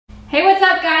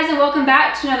up guys, and welcome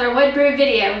back to another Woodbrew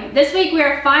video. This week we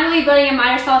are finally building a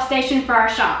miter saw station for our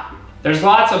shop. There's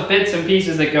lots of bits and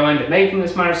pieces that go into making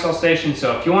this miter saw station,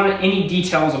 so if you want any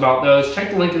details about those, check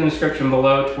the link in the description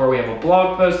below to where we have a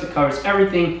blog post that covers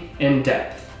everything in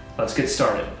depth. Let's get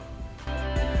started.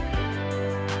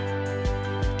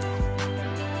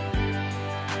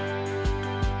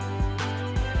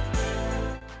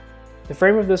 The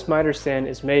frame of this miter stand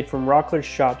is made from Rockler's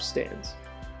shop stands.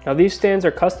 Now these stands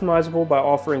are customizable by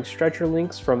offering stretcher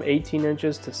links from 18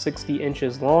 inches to 60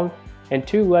 inches long and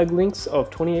two leg links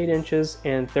of 28 inches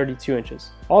and 32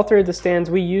 inches. All three of the stands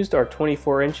we used are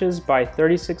 24 inches by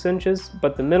 36 inches,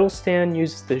 but the middle stand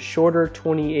uses the shorter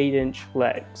 28-inch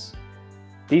legs.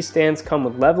 These stands come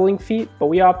with leveling feet, but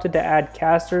we opted to add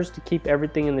casters to keep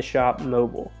everything in the shop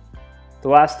mobile. The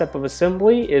last step of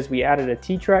assembly is we added a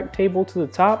T-track table to the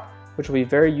top, which will be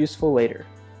very useful later.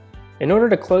 In order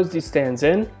to close these stands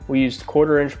in, we used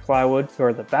 1/4 inch plywood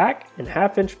for the back and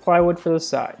 1/2 inch plywood for the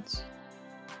sides.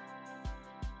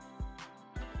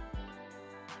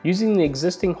 Using the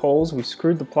existing holes, we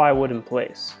screwed the plywood in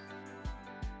place.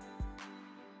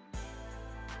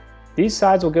 These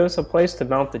sides will give us a place to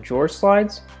mount the drawer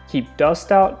slides, keep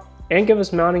dust out, and give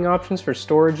us mounting options for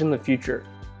storage in the future.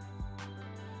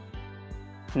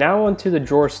 Now onto the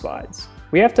drawer slides.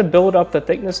 We have to build up the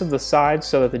thickness of the sides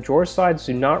so that the drawer slides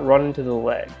do not run into the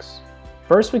legs.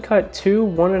 First we cut two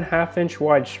 1.5 inch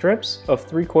wide strips of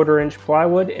 3/4 inch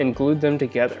plywood and glued them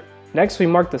together. Next we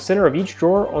marked the center of each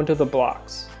drawer onto the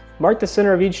blocks. Mark the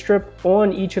center of each strip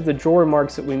on each of the drawer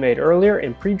marks that we made earlier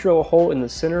and pre-drill a hole in the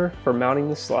center for mounting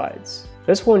the slides.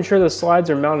 This will ensure the slides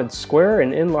are mounted square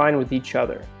and in line with each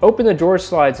other. Open the drawer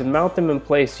slides and mount them in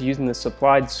place using the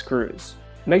supplied screws.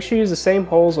 Make sure you use the same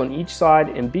holes on each side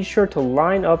and be sure to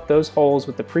line up those holes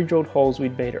with the pre-drilled holes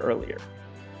we'd made earlier.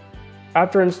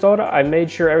 After installed it, I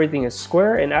made sure everything is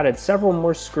square and added several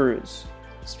more screws.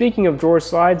 Speaking of drawer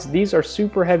slides, these are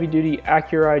super heavy duty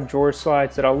Accuride drawer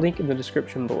slides that I'll link in the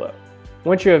description below.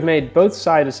 Once you have made both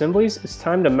side assemblies, it's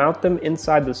time to mount them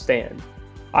inside the stand.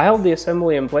 I held the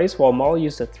assembly in place while Molly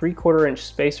used a 3/4 inch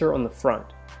spacer on the front.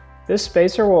 This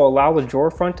spacer will allow the drawer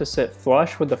front to sit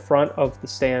flush with the front of the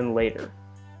stand later.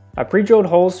 I pre-drilled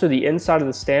holes through the inside of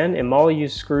the stand and Molly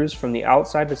used screws from the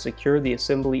outside to secure the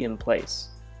assembly in place.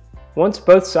 Once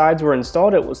both sides were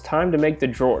installed, it was time to make the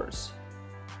drawers.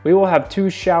 We will have two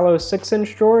shallow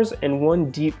 6-inch drawers and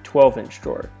one deep 12-inch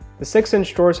drawer. The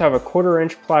 6-inch drawers have a 1/4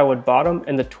 inch plywood bottom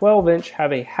and the 12-inch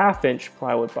have a 1/2 inch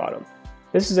plywood bottom.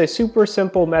 This is a super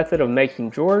simple method of making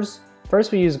drawers.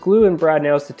 First we used glue and brad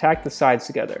nails to tack the sides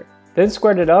together. Then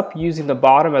squared it up using the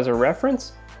bottom as a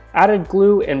reference, added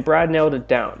glue and brad nailed it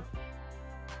down.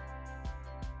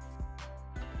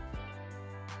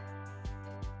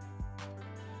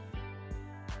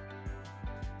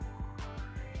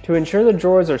 To ensure the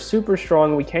drawers are super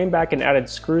strong, we came back and added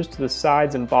screws to the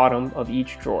sides and bottom of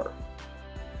each drawer.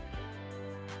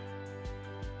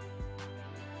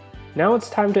 Now it's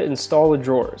time to install the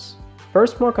drawers.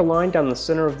 First mark a line down the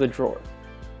center of the drawer.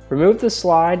 Remove the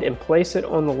slide and place it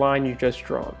on the line you just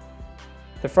drawn.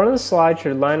 The front of the slide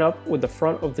should line up with the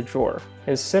front of the drawer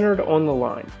and centered on the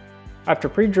line. After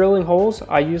pre-drilling holes,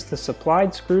 I used the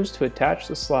supplied screws to attach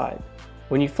the slide.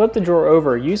 When you flip the drawer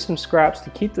over, use some scraps to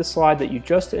keep the slide that you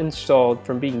just installed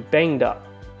from being banged up.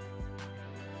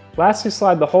 Lastly,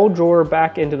 slide the whole drawer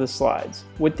back into the slides.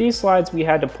 With these slides, we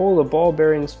had to pull the ball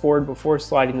bearings forward before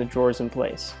sliding the drawers in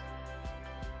place.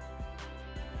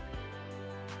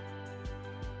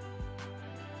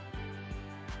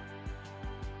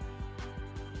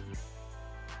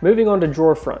 Moving on to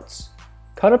drawer fronts.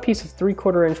 Cut a piece of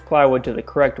 3/4 inch plywood to the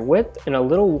correct width and a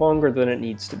little longer than it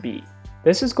needs to be.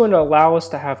 This is going to allow us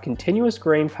to have continuous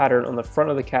grain pattern on the front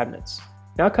of the cabinets.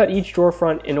 Now cut each drawer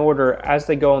front in order as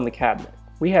they go on the cabinet.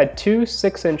 We had two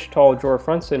 6-inch tall drawer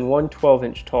fronts and one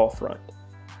 12-inch tall front.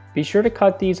 Be sure to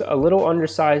cut these a little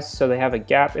undersized so they have a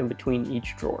gap in between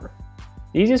each drawer.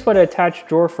 The easiest way to attach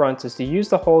drawer fronts is to use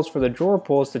the holes for the drawer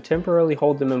pulls to temporarily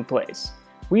hold them in place.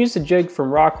 We used a jig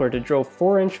from Rockler to drill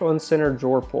 4-inch on-center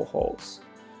drawer pull holes.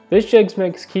 This jig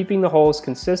makes keeping the holes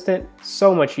consistent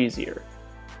so much easier.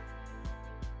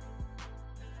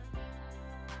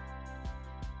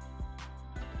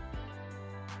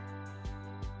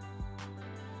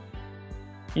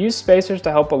 Use spacers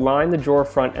to help align the drawer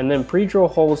front and then pre-drill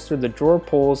holes through the drawer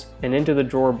pulls and into the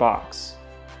drawer box.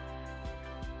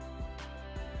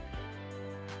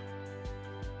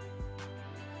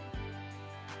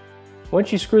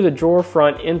 Once you screw the drawer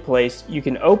front in place, you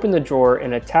can open the drawer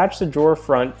and attach the drawer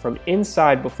front from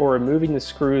inside before removing the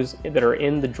screws that are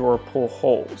in the drawer pull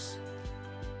holes.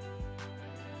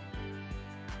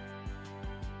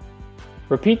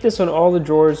 Repeat this on all the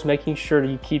drawers, making sure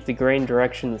you keep the grain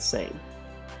direction the same.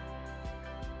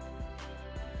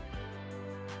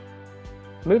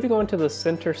 Moving on to the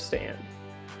center stand.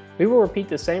 We will repeat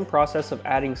the same process of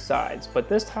adding sides, but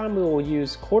this time we will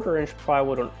use 1/4 inch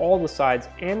plywood on all the sides,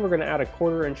 and we're going to add a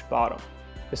 1/4 inch bottom.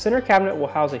 The center cabinet will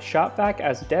house a shop vac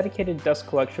as a dedicated dust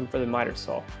collection for the miter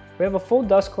saw. We have a full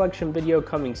dust collection video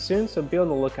coming soon, so be on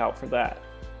the lookout for that.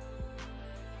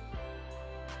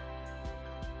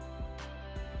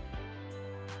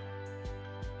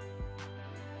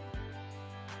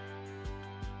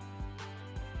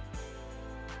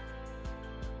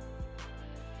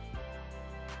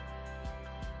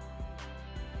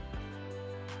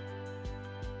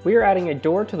 We are adding a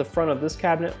door to the front of this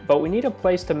cabinet, but we need a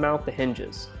place to mount the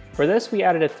hinges. For this, we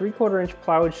added a 3/4 inch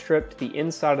plywood strip to the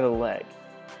inside of the leg.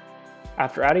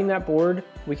 After adding that board,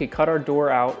 we could cut our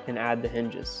door out and add the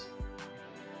hinges.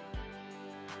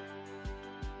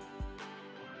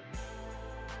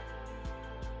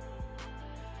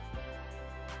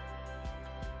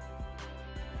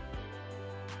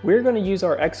 We're going to use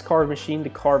our X-carve machine to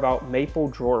carve out maple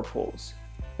drawer pulls.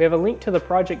 We have a link to the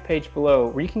project page below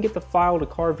where you can get the file to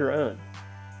carve your own.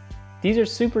 These are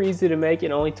super easy to make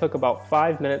and only took about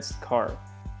 5 minutes to carve.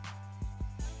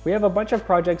 We have a bunch of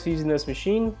projects using this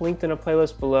machine linked in a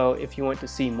playlist below if you want to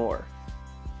see more.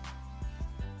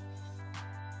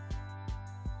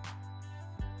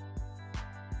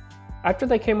 After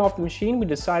they came off the machine, we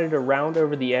decided to round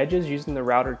over the edges using the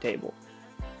router table.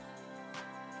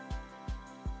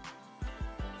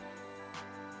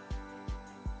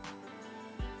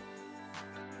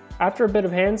 After a bit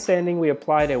of hand sanding, we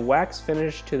applied a wax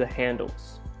finish to the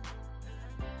handles.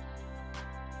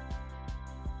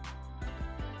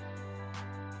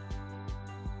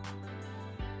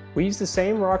 We used the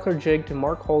same rocker jig to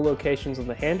mark hole locations on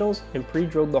the handles and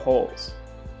pre-drilled the holes.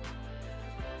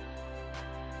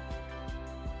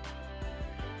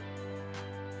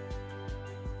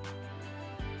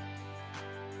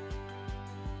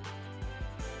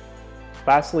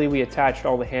 Lastly, we attached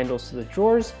all the handles to the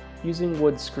drawers using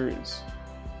wood screws.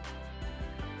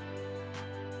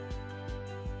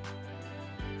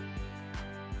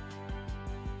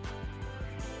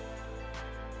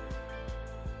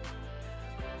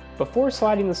 Before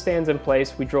sliding the stands in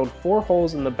place, we drilled 4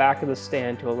 holes in the back of the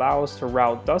stand to allow us to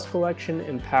route dust collection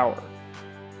and power.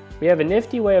 We have a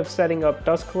nifty way of setting up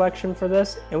dust collection for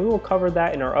this, and we will cover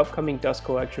that in our upcoming dust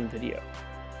collection video.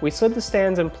 We slid the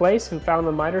stands in place and found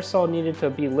the miter saw needed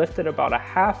to be lifted about a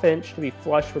 1/2 inch to be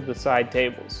flush with the side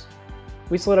tables.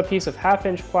 We slid a piece of 1/2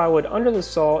 inch plywood under the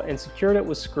saw and secured it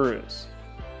with screws.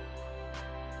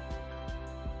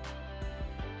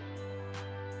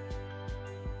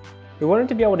 We wanted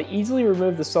to be able to easily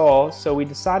remove the saw, so we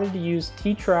decided to use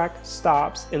T-track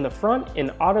stops in the front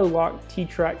and auto-lock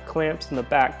T-track clamps in the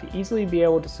back to easily be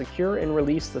able to secure and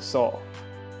release the saw.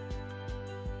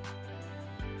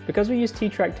 Because we use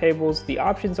T-track tables, the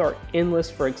options are endless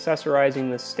for accessorizing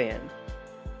this stand.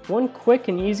 One quick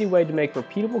and easy way to make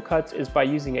repeatable cuts is by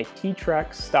using a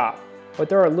T-track stop, but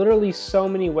there are literally so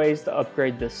many ways to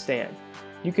upgrade this stand.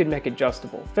 You could make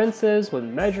adjustable fences with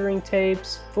measuring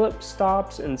tapes, flip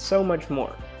stops, and so much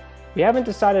more. We haven't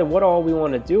decided what all we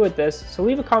want to do with this, so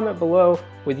leave a comment below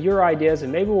with your ideas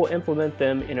and maybe we'll implement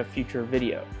them in a future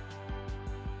video.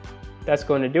 That's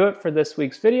going to do it for this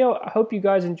week's video. I hope you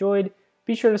guys enjoyed.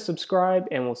 Be sure to subscribe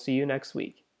and we'll see you next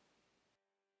week.